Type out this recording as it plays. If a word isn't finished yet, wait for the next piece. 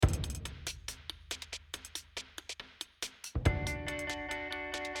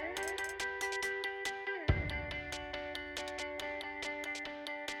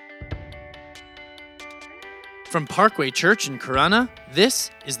From Parkway Church in Corunna,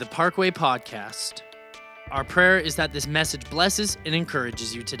 this is the Parkway Podcast. Our prayer is that this message blesses and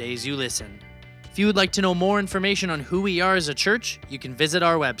encourages you today as you listen. If you would like to know more information on who we are as a church, you can visit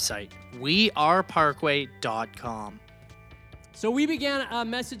our website, weareparkway.com. So we began a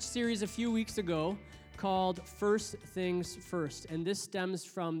message series a few weeks ago called First Things First, and this stems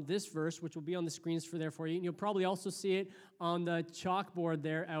from this verse, which will be on the screens for you, and you'll probably also see it on the chalkboard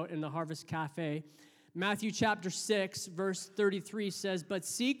there out in the Harvest Cafe. Matthew chapter 6, verse 33 says, "But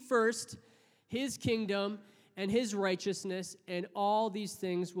seek first his kingdom and his righteousness, and all these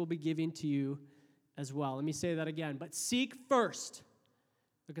things will be given to you as well." Let me say that again. But seek first.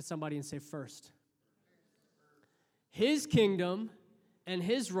 Look at somebody and say first. His kingdom and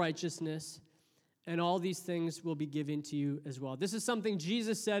his righteousness, and all these things will be given to you as well. This is something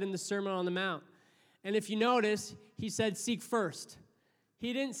Jesus said in the Sermon on the Mount. And if you notice, he said seek first.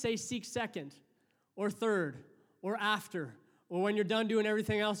 He didn't say seek second, or third, or after, or when you're done doing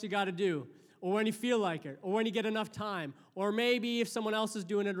everything else you got to do, or when you feel like it, or when you get enough time, or maybe if someone else is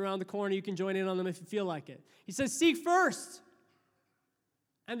doing it around the corner, you can join in on them if you feel like it. He says, seek first.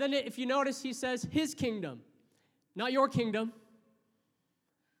 And then if you notice, he says, his kingdom, not your kingdom.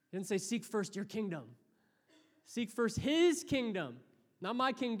 He didn't say, seek first your kingdom. Seek first his kingdom, not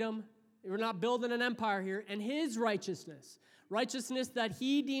my kingdom. We're not building an empire here. And his righteousness. Righteousness that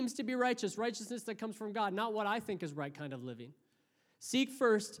he deems to be righteous. Righteousness that comes from God, not what I think is right kind of living. Seek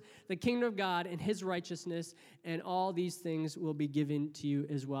first the kingdom of God and his righteousness, and all these things will be given to you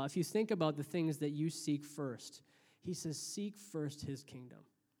as well. If you think about the things that you seek first, he says, seek first his kingdom.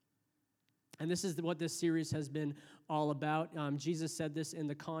 And this is what this series has been all about. Jesus said this in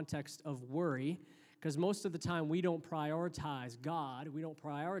the context of worry, because most of the time we don't prioritize God, we don't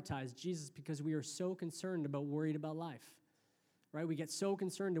prioritize Jesus because we are so concerned about worried about life. Right? We get so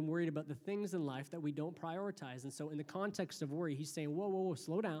concerned and worried about the things in life that we don't prioritize. And so in the context of worry, he's saying, whoa,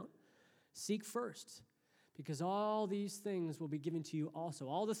 slow down. Seek first, because all these things will be given to you also.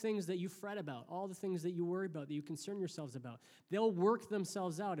 All the things that you fret about, all the things that you worry about, that you concern yourselves about, they'll work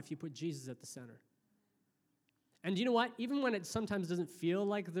themselves out if you put Jesus at the center. And you know what? Even when it sometimes doesn't feel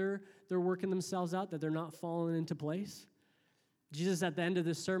like they're working themselves out, that they're not falling into place, Jesus, at the end of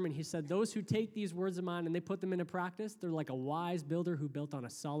this sermon, he said, those who take these words of mine and they put them into practice, they're like a wise builder who built on a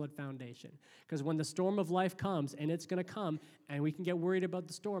solid foundation. Because when the storm of life comes, and it's going to come, and we can get worried about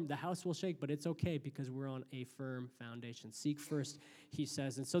the storm, the house will shake, but it's okay because we're on a firm foundation. Seek first, he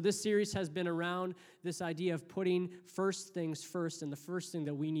says. And so this series has been around this idea of putting first things first, and the first thing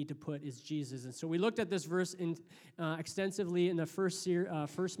that we need to put is Jesus. And so we looked at this verse extensively in the first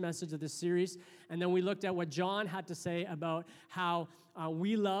message of this series, and then we looked at what John had to say about how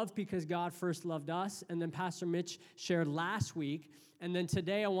we love because God first loved us, and then Pastor Mitch shared last week, and then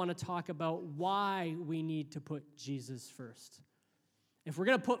today I want to talk about why we need to put Jesus first. If we're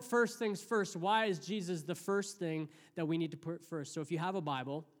going to put first things first, why is Jesus the first thing that we need to put first? So if you have a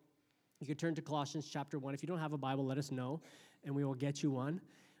Bible, you can turn to Colossians chapter 1. If you don't have a Bible, let us know, and we will get you one.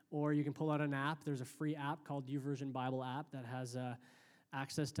 Or you can pull out an app. There's a free app called YouVersion Bible app that has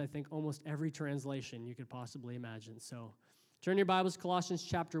access to, I think, almost every translation you could possibly imagine. So turn your Bibles, Colossians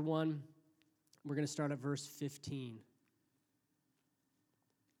chapter 1. We're going to start at verse 15.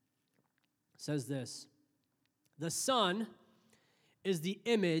 It says this: the Son is the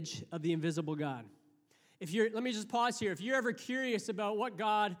image of the invisible God. Let me just pause here. If you're ever curious about what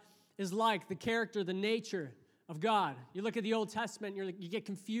God is like, the character, the nature of God, you look at the Old Testament, and you get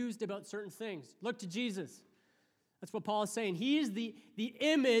confused about certain things. Look to Jesus. That's what Paul is saying. He is the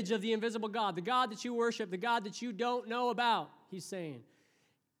image of the invisible God, the God that you worship, the God that you don't know about, he's saying.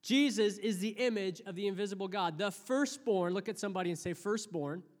 Jesus is the image of the invisible God, the firstborn. Look at somebody and say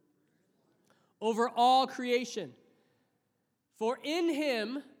firstborn over all creation. For in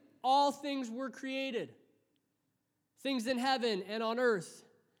him all things were created, things in heaven and on earth,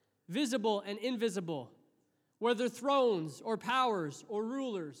 visible and invisible, whether thrones or powers or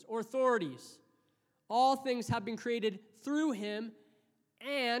rulers or authorities. All things have been created through him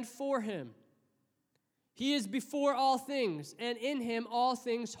and for him. He is before all things, and in him all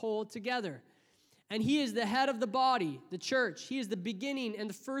things hold together. And he is the head of the body, the church. He is the beginning and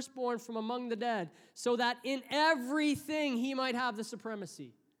the firstborn from among the dead, so that in everything he might have the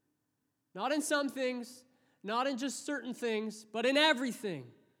supremacy. Not in some things, not in just certain things, but in everything.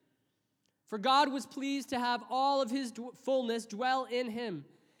 For God was pleased to have all of his fullness dwell in him,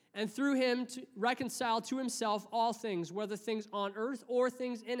 and through him to reconcile to himself all things, whether things on earth or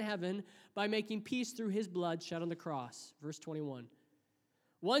things in heaven, by making peace through his blood shed on the cross. Verse 21.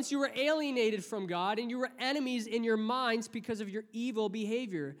 Once you were alienated from God, and you were enemies in your minds because of your evil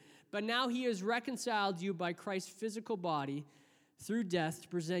behavior. But now he has reconciled you by Christ's physical body through death to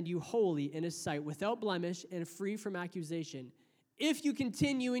present you holy in his sight, without blemish and free from accusation. If you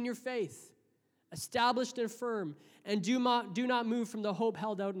continue in your faith, established and firm, and do not move from the hope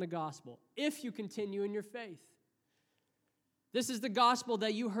held out in the gospel. If you continue in your faith. This is the gospel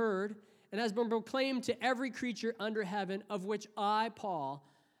that you heard and has been proclaimed to every creature under heaven, of which I, Paul,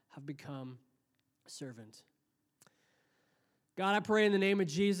 have become a servant. God, I pray in the name of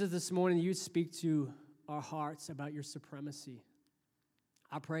Jesus this morning that you speak to our hearts about your supremacy.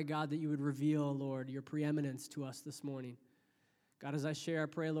 I pray, God, that you would reveal, Lord, your preeminence to us this morning. God, as I share, I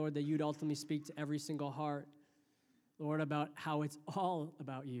pray, Lord, that you'd ultimately speak to every single heart, Lord, about how it's all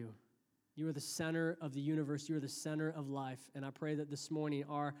about you. You are the center of the universe. You are the center of life. And I pray that this morning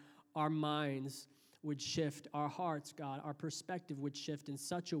our minds would shift, our hearts, God, our perspective would shift in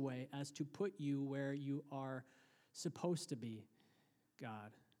such a way as to put you where you are supposed to be,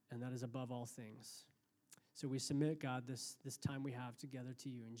 God, and that is above all things. So we submit, God, this time we have together to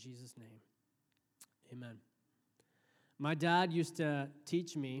you in Jesus' name. Amen. My dad used to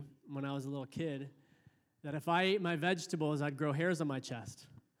teach me when I was a little kid that if I ate my vegetables, I'd grow hairs on my chest.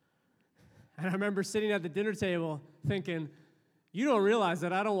 And I remember sitting at the dinner table thinking, you don't realize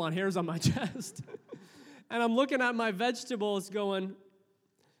that I don't want hairs on my chest. And I'm looking at my vegetables going,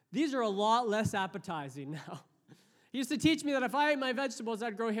 these are a lot less appetizing now. He used to teach me that if I ate my vegetables,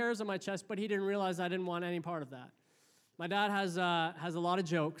 I'd grow hairs on my chest, but he didn't realize I didn't want any part of that. My dad has a lot of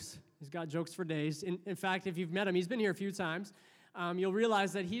jokes. He's got jokes for days. In fact, if you've met him, he's been here a few times, you'll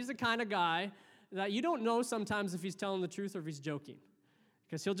realize that he's the kind of guy that you don't know sometimes if he's telling the truth or if he's joking.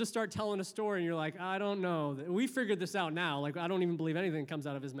 Because he'll just start telling a story, and you're like, I don't know. We figured this out now. Like, I don't even believe anything comes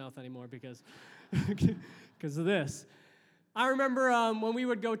out of his mouth anymore because of this. I remember when we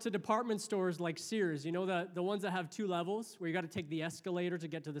would go to department stores like Sears, you know, the ones that have 2 levels, where you got to take the escalator to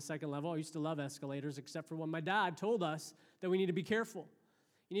get to the second level. I used to love escalators, except for when my dad told us that we need to be careful.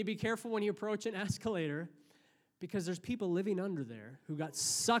 You need to be careful when you approach an escalator, because there's people living under there who got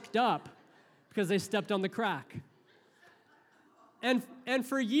sucked up because they stepped on the crack. And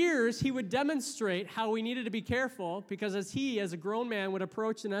for years, he would demonstrate how we needed to be careful, because as a grown man, would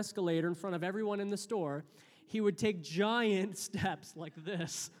approach an escalator in front of everyone in the store, he would take giant steps like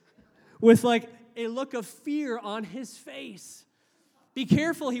this with like a look of fear on his face. Be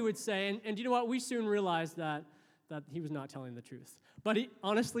careful, he would say. And you know what? We soon realized that he was not telling the truth. But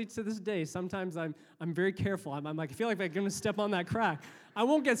honestly, to this day, sometimes I'm very careful. I'm like, I feel like I'm going to step on that crack. I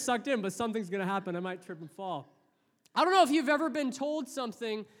won't get sucked in, but something's going to happen. I might trip and fall. I don't know if you've ever been told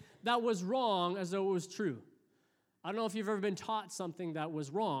something that was wrong as though it was true. I don't know if you've ever been taught something that was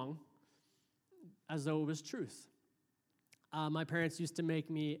wrong as though it was truth. My parents used to make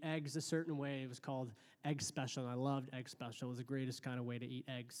me eggs a certain way. It was called Egg Special, and I loved Egg Special. It was the greatest kind of way to eat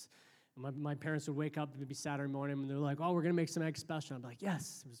eggs. And my parents would wake up maybe Saturday morning, and they're like, oh, we're going to make some Egg Special. I'm like,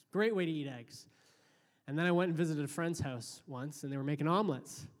 yes, it was a great way to eat eggs. And then I went and visited a friend's house once, and they were making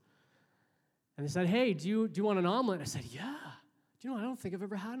omelets. And they said, hey, do you want an omelet? I said, yeah. Do you know, I don't think I've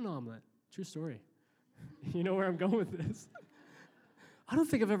ever had an omelet. True story. You know where I'm going with this. I don't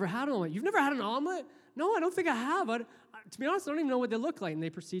think I've ever had an omelet. You've never had an omelet? No, I don't think I have. To be honest, I don't even know what they look like. And they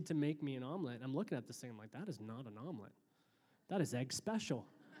proceed to make me an omelet. I'm looking at this thing. I'm like, that is not an omelet. That is Egg Special.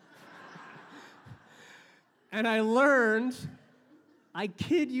 And I learned, I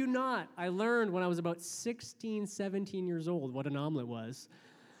kid you not, I learned when I was about 16, 17 years old what an omelet was.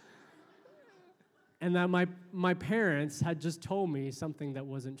 And that my parents had just told me something that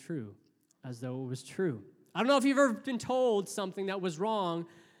wasn't true, as though it was true. I don't know if you've ever been told something that was wrong,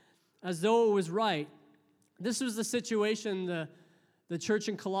 as though it was right. This was the situation the church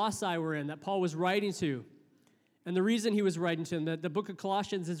in Colossae were in, that Paul was writing to. And the reason he was writing to them, the book of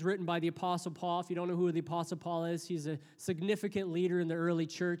Colossians is written by the Apostle Paul. If you don't know who the Apostle Paul is, he's a significant leader in the early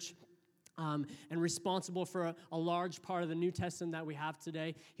church. And responsible for a large part of the New Testament that we have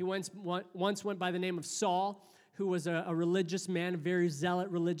today. He once went by the name of Saul, who was a religious man, a very zealot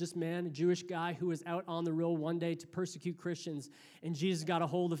religious man, a Jewish guy who was out on the road one day to persecute Christians. And Jesus got a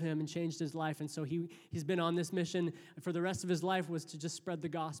hold of him and changed his life. And so he's been on this mission for the rest of his life, was to just spread the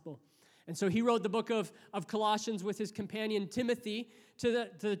gospel. And so he wrote the book of Colossians with his companion Timothy to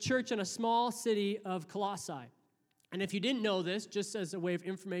the church in a small city of Colossae. And if you didn't know this, just as a way of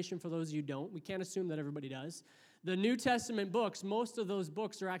information for those of you who don't, we can't assume that everybody does. The New Testament books, most of those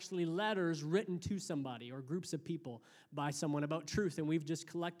books are actually letters written to somebody or groups of people by someone about truth, and we've just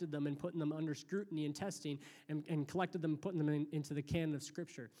collected them and putting them under scrutiny and testing and collected them and putting them into the canon of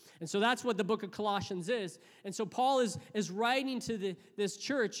Scripture. And so that's what the book of Colossians is. And so Paul is writing to this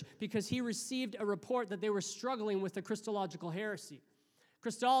church because he received a report that they were struggling with the Christological heresy.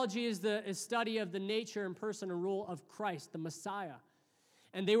 Christology is the study of the nature and person and rule of Christ, the Messiah.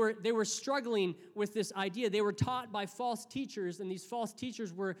 And they were struggling with this idea. They were taught by false teachers, and these false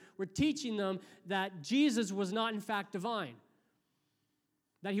teachers were teaching them that Jesus was not in fact divine,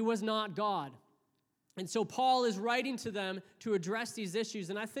 that he was not God. And so Paul is writing to them to address these issues,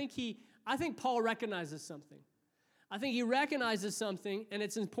 and I think Paul recognizes something. I think he recognizes something, and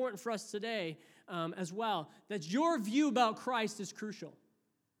it's important for us today as well, that your view about Christ is crucial.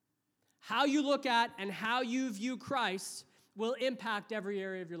 How you look at and how you view Christ will impact every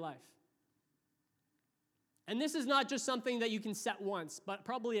area of your life. And this is not just something that you can set once, but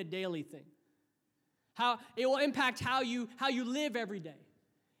probably a daily thing. How it will impact how you live every day.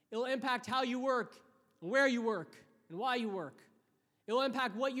 It will impact how you work, and where you work, and why you work. It will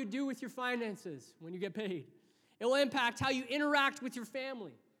impact what you do with your finances when you get paid. It will impact how you interact with your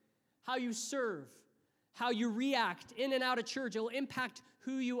family, how you serve, how you react in and out of church. It will impact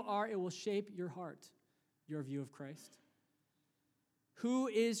who you are. It will shape your heart, your view of Christ. Who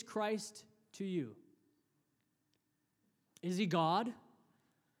is Christ to you? Is he God?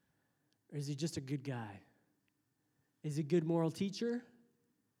 Or is he just a good guy? Is he a good moral teacher?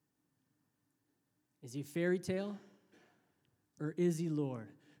 Is he a fairy tale? Or is he Lord?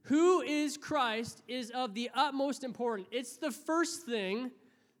 Who is Christ is of the utmost importance. It's the first thing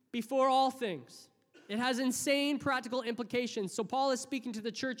before all things. It has insane practical implications. So Paul is speaking to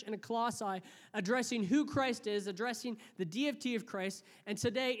the church in Colossae, addressing who Christ is, addressing the deity of Christ, and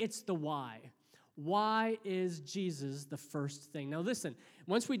today it's the why. Why is Jesus the first thing? Now listen,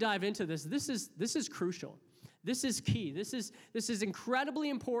 once we dive into this is crucial. This is key. This is incredibly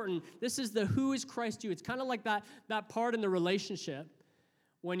important. This is the who is Christ to you. It's kind of like that part in the relationship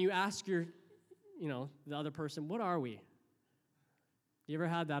when you ask the other person, what are we? You ever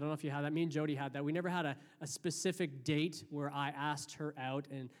had that? I don't know if you had that. Me and Jody had that. We never had a specific date where I asked her out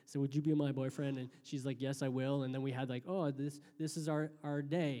and said, would you be my boyfriend? And she's like, yes, I will. And then we had like, oh, this is our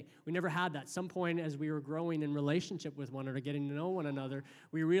day. We never had that. Some point as we were growing in relationship with one another, getting to know one another,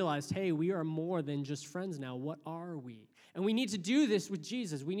 we realized, hey, we are more than just friends now. What are we? And we need to do this with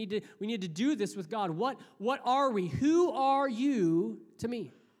Jesus. We need to do this with God. What are we? Who are you to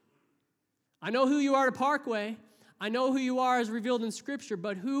me? I know who you are to Parkway. I know who you are as revealed in Scripture,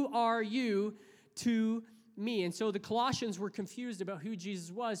 but who are you to me? And so the Colossians were confused about who Jesus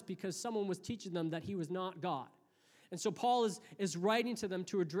was because someone was teaching them that he was not God. And so Paul is writing to them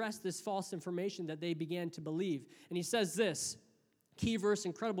to address this false information that they began to believe. And he says this, key verse,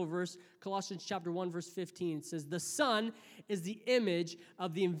 incredible verse, Colossians chapter 1, verse 15. It says, the Son is the image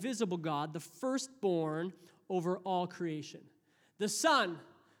of the invisible God, the firstborn over all creation. The Son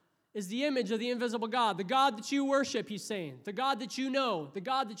is the image of the invisible God, the God that you worship, he's saying, the God that you know, the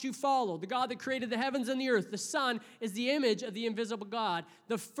God that you follow, the God that created the heavens and the earth. The Son is the image of the invisible God,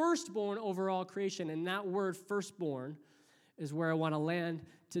 the firstborn over all creation. And that word firstborn is where I want to land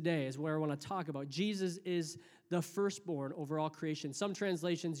today, is where I want to talk about. Jesus is the firstborn over all creation. Some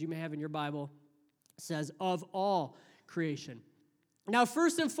translations you may have in your Bible says of all creation. Now,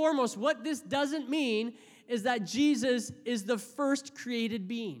 first and foremost, what this doesn't mean is that Jesus is the first created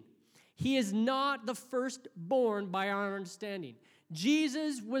being. He is not the firstborn by our understanding.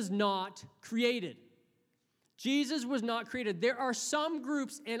 Jesus was not created. Jesus was not created. There are some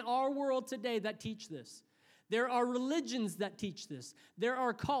groups in our world today that teach this. There are religions that teach this. There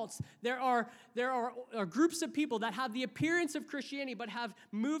are cults. There are groups of people that have the appearance of Christianity but have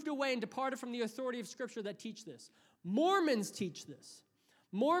moved away and departed from the authority of Scripture that teach this. Mormons teach this.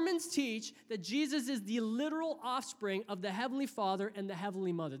 Mormons teach that Jesus is the literal offspring of the Heavenly Father and the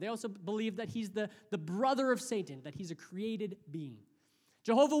Heavenly Mother. They also believe that he's the brother of Satan, that he's a created being.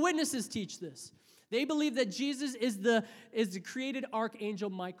 Jehovah's Witnesses teach this. They believe that Jesus is the created archangel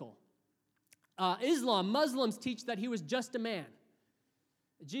Michael. Muslims teach that he was just a man.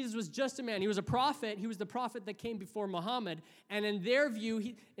 Jesus was just a man. He was a prophet. He was the prophet that came before Muhammad. And in their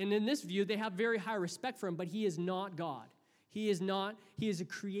view, in this view, they have very high respect for him, but he is not God. He is a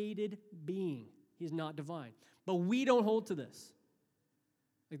created being. He is not divine. But we don't hold to this.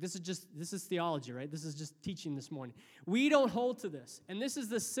 Like this is theology, right? This is just teaching this morning. We don't hold to this. And this is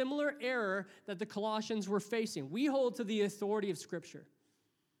the similar error that the Colossians were facing. We hold to the authority of Scripture.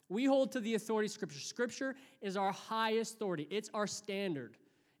 We hold to the authority of Scripture. Scripture is our highest authority. It's our standard.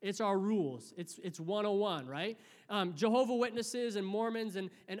 It's our rules. It's 101, right? Jehovah's Witnesses and Mormons and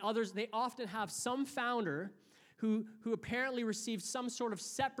others, they often have some founder who apparently received some sort of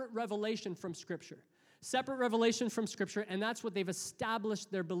separate revelation from Scripture. Separate revelation from Scripture, and that's what they've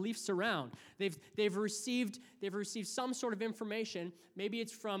established their beliefs around. They've received some sort of information. Maybe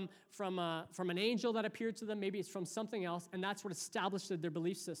it's from an angel that appeared to them. Maybe it's from something else, and that's what established their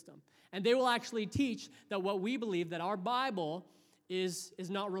belief system. And they will actually teach that what we believe, that our Bible is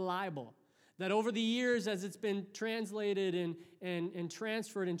not reliable. That over the years, as it's been translated and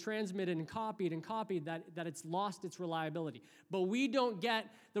transferred and transmitted and copied, that it's lost its reliability. But we don't get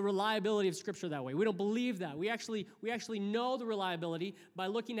the reliability of Scripture that way. We don't believe that. We actually know the reliability by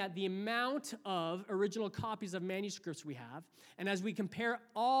looking at the amount of original copies of manuscripts we have. And as we compare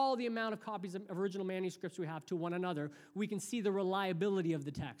all the amount of copies of original manuscripts we have to one another, we can see the reliability of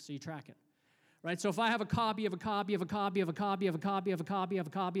the text. So you track it. Right? So if I have a copy of a copy of a copy of a copy of a copy of a copy of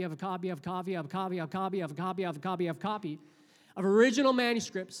a copy of a copy of a copy of a copy of a copy of a copy of a copy of a copy of original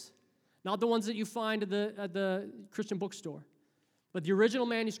manuscripts, not the ones that you find at the Christian bookstore, but the original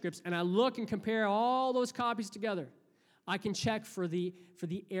manuscripts, and I look and compare all those copies together, I can check for the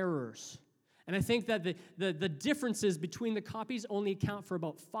errors. And I think that the differences between the copies only account for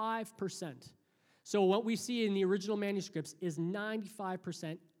about 5%. So what we see in the original manuscripts is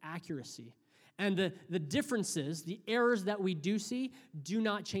 95% accuracy. And the differences, the errors that we do see, do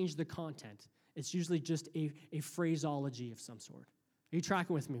not change the content. It's usually just a phraseology of some sort. Are you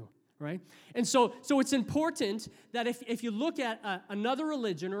tracking with me, right? And so it's important that if you look at another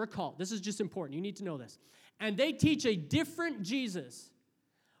religion or a cult, this is just important. You need to know this. And they teach a different Jesus,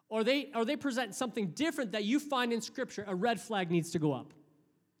 or they present something different that you find in Scripture, a red flag needs to go up.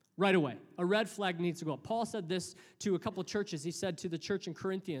 Right away. A red flag needs to go up. Paul said this to a couple churches. He said to the church in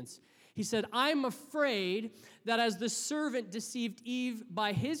Corinthians, he said, I'm afraid that as the serpent deceived Eve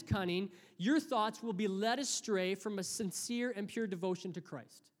by his cunning, your thoughts will be led astray from a sincere and pure devotion to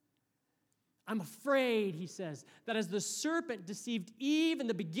Christ. I'm afraid, he says, that as the serpent deceived Eve in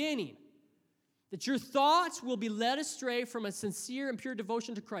the beginning, that your thoughts will be led astray from a sincere and pure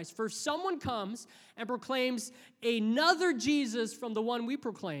devotion to Christ. For if someone comes and proclaims another Jesus from the one we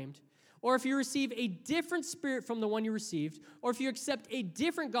proclaimed, or if you receive a different spirit from the one you received, or if you accept a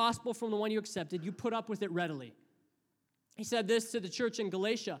different gospel from the one you accepted, you put up with it readily. He said this to the church in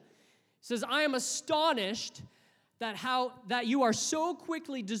Galatia. He says, I am astonished that you are so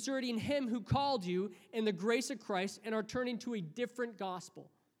quickly deserting him who called you in the grace of Christ and are turning to a different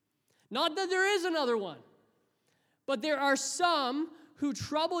gospel. Not that there is another one, but there are some who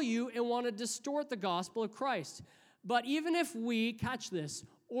trouble you and want to distort the gospel of Christ. But even if we, catch this,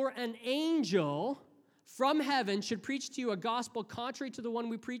 or an angel from heaven should preach to you a gospel contrary to the one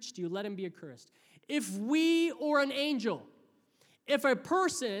we preached to you, let him be accursed. If we or an angel, if a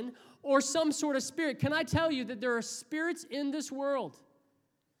person or some sort of spirit, can I tell you that there are spirits in this world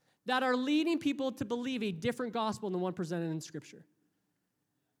that are leading people to believe a different gospel than the one presented in Scripture?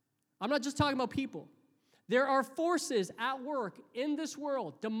 I'm not just talking about people. There are forces at work in this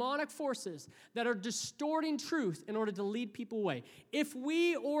world, demonic forces, that are distorting truth in order to lead people away. If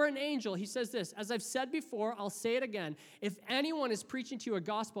we or an angel, he says this, as I've said before, I'll say it again, if anyone is preaching to you a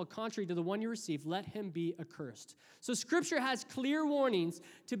gospel contrary to the one you received, let him be accursed. So Scripture has clear warnings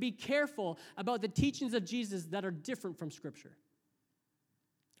to be careful about the teachings of Jesus that are different from Scripture.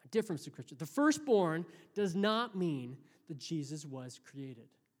 Different from Scripture. The firstborn does not mean that Jesus was created.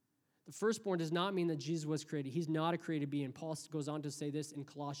 The firstborn does not mean that Jesus was created. He's not a created being. Paul goes on to say this in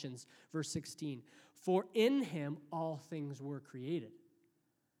Colossians, verse 16. For in him all things were created.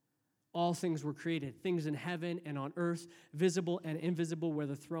 All things were created, things in heaven and on earth, visible and invisible,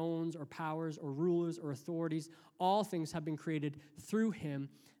 whether thrones or powers or rulers or authorities. All things have been created through him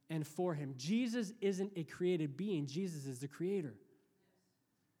and for him. Jesus isn't a created being. Jesus is the creator.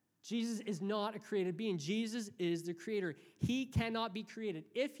 Jesus is not a created being. Jesus is the creator. He cannot be created.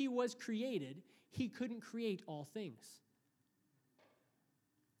 If he was created, he couldn't create all things.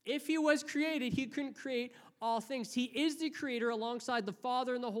 If he was created, he couldn't create all things. He is the creator alongside the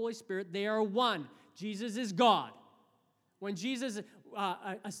Father and the Holy Spirit. They are one. Jesus is God. When Jesus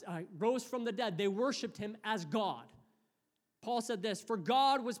rose from the dead, they worshiped him as God. Paul said this, for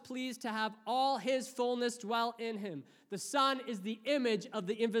God was pleased to have all his fullness dwell in him. The Son is the image of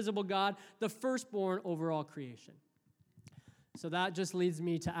the invisible God, the firstborn over all creation. So that just leads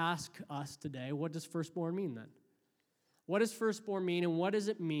me to ask us today, what does firstborn mean then? What does firstborn mean, and what does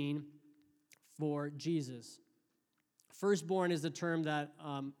it mean for Jesus? Firstborn is a term that,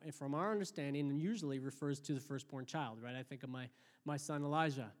 from our understanding, usually refers to the firstborn child, right? I think of my son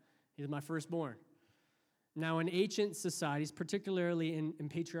Elijah. He's my firstborn. Now, in ancient societies, particularly in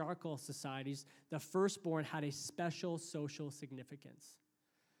patriarchal societies, the firstborn had a special social significance.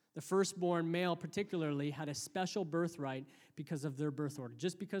 The firstborn male particularly had a special birthright because of their birth order.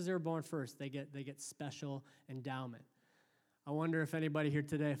 Just because they were born first, they get special endowment. I wonder if anybody here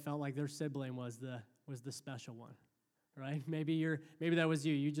today felt like their sibling was the special one, right? Maybe that was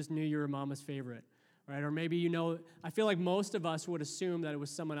you. You just knew you were mama's favorite, right? Or maybe I feel like most of us would assume that it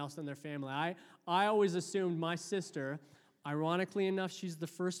was someone else in their family. I always assumed my sister, ironically enough, she's the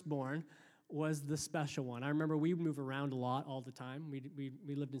firstborn, was the special one. I remember we would move around a lot all the time. We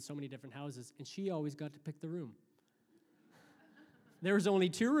lived in so many different houses, and she always got to pick the room. There was only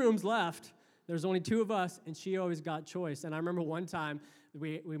 2 rooms left. There was only 2 of us, and she always got choice. And I remember one time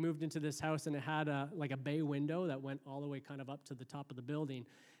we moved into this house, and it had a bay window that went all the way kind of up to the top of the building,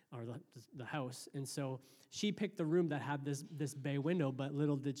 or the house. And so she picked the room that had this bay window, but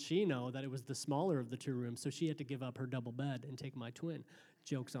little did she know that it was the smaller of the 2 rooms, so she had to give up her double bed and take my twin.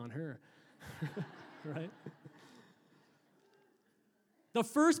 Joke's on her. Right? The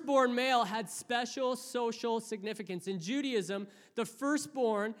firstborn male had special social significance. In Judaism, the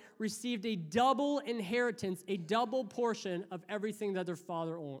firstborn received a double inheritance, a double portion of everything that their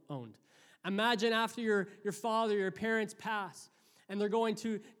father owned. Imagine after your father, your parents pass, and they're going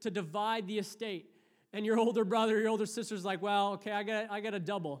to divide the estate, and your older brother, your older sister's like, well, okay, I got a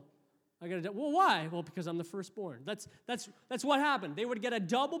double. Well, why? Well, because I'm the firstborn. That's what happened. They would get a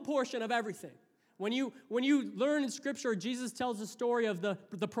double portion of everything. When you learn in Scripture, Jesus tells the story of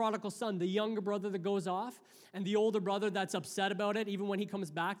the prodigal son, the younger brother that goes off, and the older brother that's upset about it. Even when he comes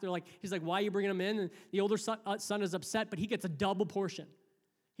back, he's like, why are you bringing him in? And the older son is upset, but he gets a double portion.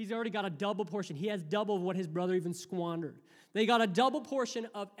 He's already got a double portion. He has double of what his brother even squandered. They got a double portion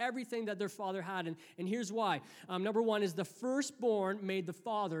of everything that their father had, and here's why. Number one is the firstborn made the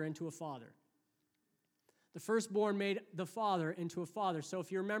father into a father. The firstborn made the father into a father. So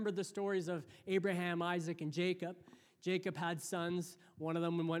if you remember the stories of Abraham, Isaac, and Jacob, Jacob had sons. One of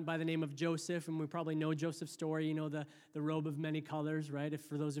them went by the name of Joseph, and we probably know Joseph's story. You know, the robe of many colors, right? If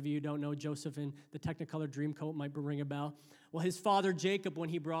for those of you who don't know, Joseph in the Technicolor Dreamcoat might ring a bell. Well, his father Jacob, when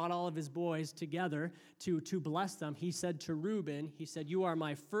he brought all of his boys together to bless them, he said to Reuben, he said, you are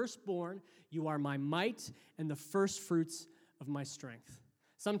my firstborn, you are my might, and the first fruits of my strength.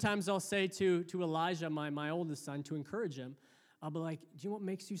 Sometimes I'll say to Elijah, my oldest son, to encourage him, I'll be like, do you know what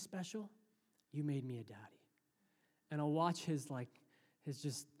makes you special? You made me a daddy. And I'll watch his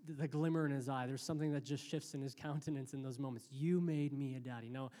just the glimmer in his eye. There's something that just shifts in his countenance in those moments. You made me a daddy.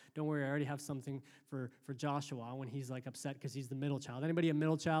 No, don't worry. I already have something for Joshua when he's upset because he's the middle child. Anybody a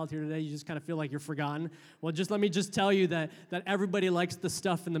middle child here today? You just kind of feel like you're forgotten? Well, let me tell you that everybody likes the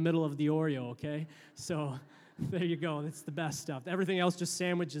stuff in the middle of the Oreo, okay? So there you go. That's the best stuff. Everything else just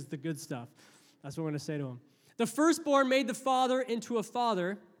sandwiches the good stuff. That's what we're going to say to him. The firstborn made the father into a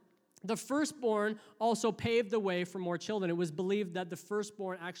father. The firstborn also paved the way for more children. It was believed that the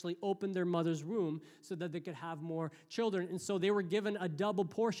firstborn actually opened their mother's womb so that they could have more children. And so they were given a double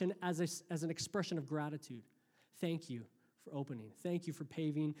portion as an expression of gratitude. Thank you for opening. Thank you for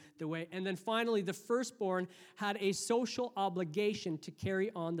paving the way. And then finally, the firstborn had a social obligation to carry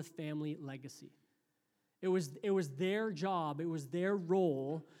on the family legacy. It was their job, it was their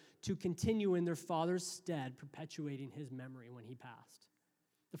role to continue in their father's stead, perpetuating his memory when he passed.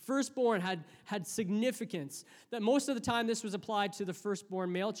 The firstborn had significance. That most of the time this was applied to the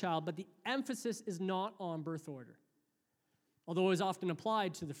firstborn male child, but the emphasis is not on birth order. Although it is often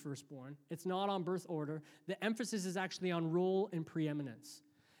applied to the firstborn, it's not on birth order. The emphasis is actually on role and preeminence.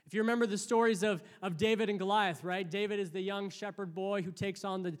 If you remember the stories of David and Goliath, right? David is the young shepherd boy who takes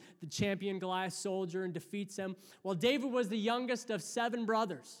on the champion Goliath soldier and defeats him. Well, David was the youngest of 7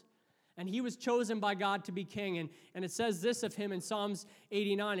 brothers. And he was chosen by God to be king. And it says this of him in Psalms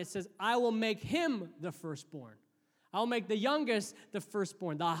 89. It says, I will make him the firstborn. I'll make the youngest the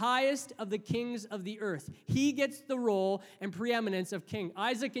firstborn, the highest of the kings of the earth. He gets the role and preeminence of king.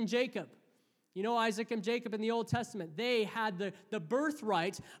 Isaac and Jacob. You know Isaac and Jacob in the Old Testament. They had the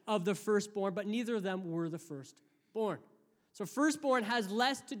birthright of the firstborn, but neither of them were the firstborn. So firstborn has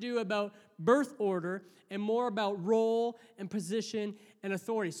less to do about birth order and more about role and position and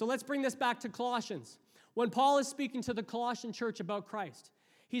authority. So let's bring this back to Colossians. When Paul is speaking to the Colossian church about Christ,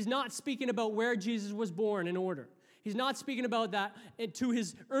 he's not speaking about where Jesus was born in order. He's not speaking about that to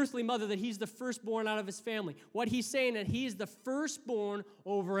his earthly mother, that he's the firstborn out of his family. What he's saying that he's the firstborn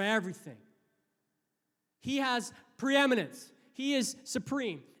over everything. He has preeminence. He is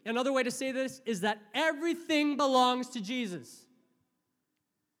supreme. Another way to say this is that everything belongs to Jesus.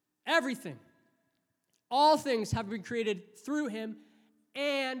 Everything. All things have been created through him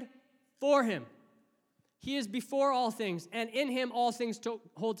and for him. He is before all things, and in him all things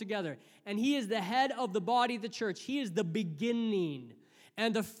hold together. And he is the head of the body of the church. He is the beginning.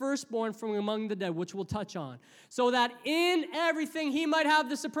 and the firstborn from among the dead, which we'll touch on, so that in everything he might have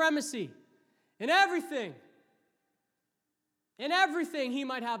the supremacy. In everything he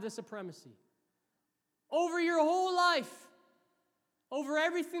might have the supremacy. Over your whole life, over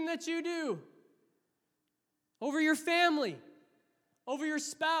everything that you do, over your family, over your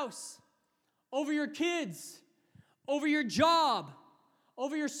spouse, over your kids, over your job,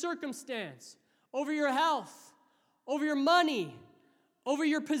 over your circumstance, over your health, over your money, over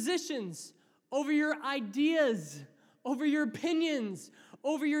your positions, over your ideas, over your opinions,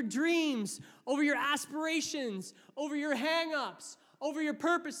 over your dreams, over your aspirations, over your hang-ups, over your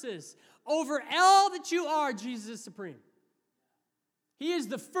purposes, over all that you are, Jesus is supreme. He is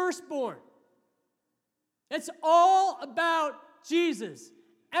the firstborn. It's all about Jesus.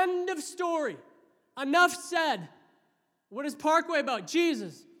 End of story. Enough said. What is Parkway about?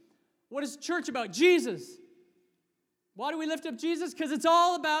 Jesus. What is church about? Jesus. Why do we lift up Jesus? Because it's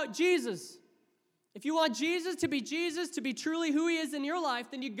all about Jesus. If you want Jesus, to be truly who he is in your life,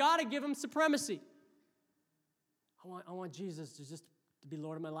 then you got to give him supremacy. I want Jesus to be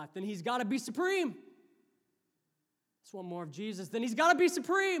Lord of my life. Then he's got to be supreme. I just want more of Jesus. Then he's got to be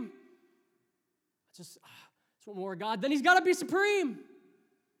supreme. I just want more of God. Then he's got to be supreme.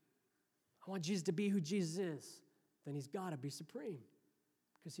 I want Jesus to be who Jesus is. Then he's got to be supreme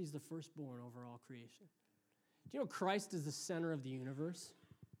because he's the firstborn over all creation. Do you know Christ is the center of the universe?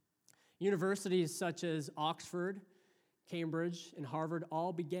 Universities such as Oxford, Cambridge, and Harvard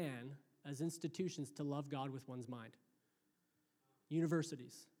all began as institutions to love God with one's mind.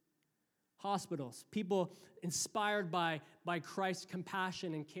 Universities, hospitals, people inspired by Christ's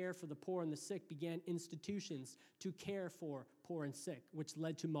compassion and care for the poor and the sick began institutions to care for poor and sick, which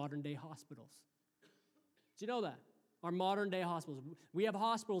led to modern-day hospitals. Do you know that? Our modern-day hospitals. We have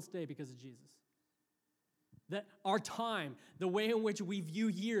hospitals today because of Jesus. That our time, the way in which we view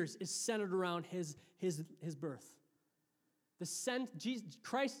years, is centered around his birth.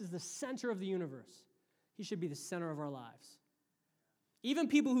 Christ is the center of the universe. He should be the center of our lives. Even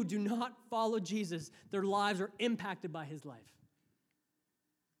people who do not follow Jesus, their lives are impacted by his life,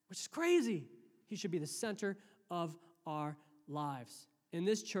 which is crazy. He should be the center of our lives. In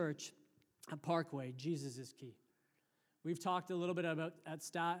this church at Parkway, Jesus is key. We've talked a little bit about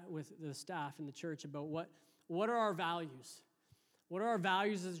with the staff in the church about what are our values? What are our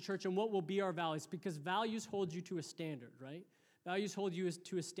values as a church, and what will be our values? Because values hold you to a standard, right? Values hold you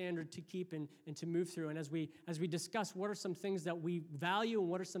to a standard to keep and to move through. And as we discuss what are some things that we value and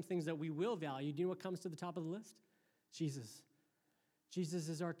what are some things that we will value, do you know what comes to the top of the list? Jesus. Jesus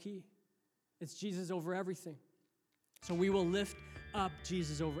is our key. It's Jesus over everything. So we will lift up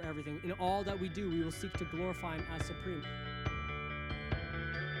Jesus over everything. In all that we do, we will seek to glorify him as supreme.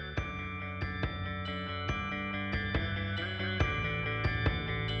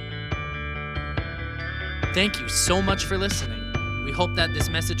 Thank you so much for listening. We hope that this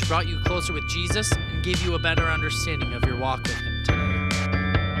message brought you closer with Jesus and gave you a better understanding of your walk with him today.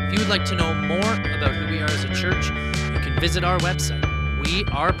 If you would like to know more about who we are as a church, you can visit our website,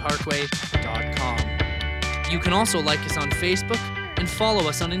 weareparkway.com. You can also like us on Facebook and follow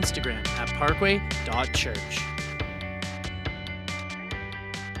us on Instagram at parkway.church.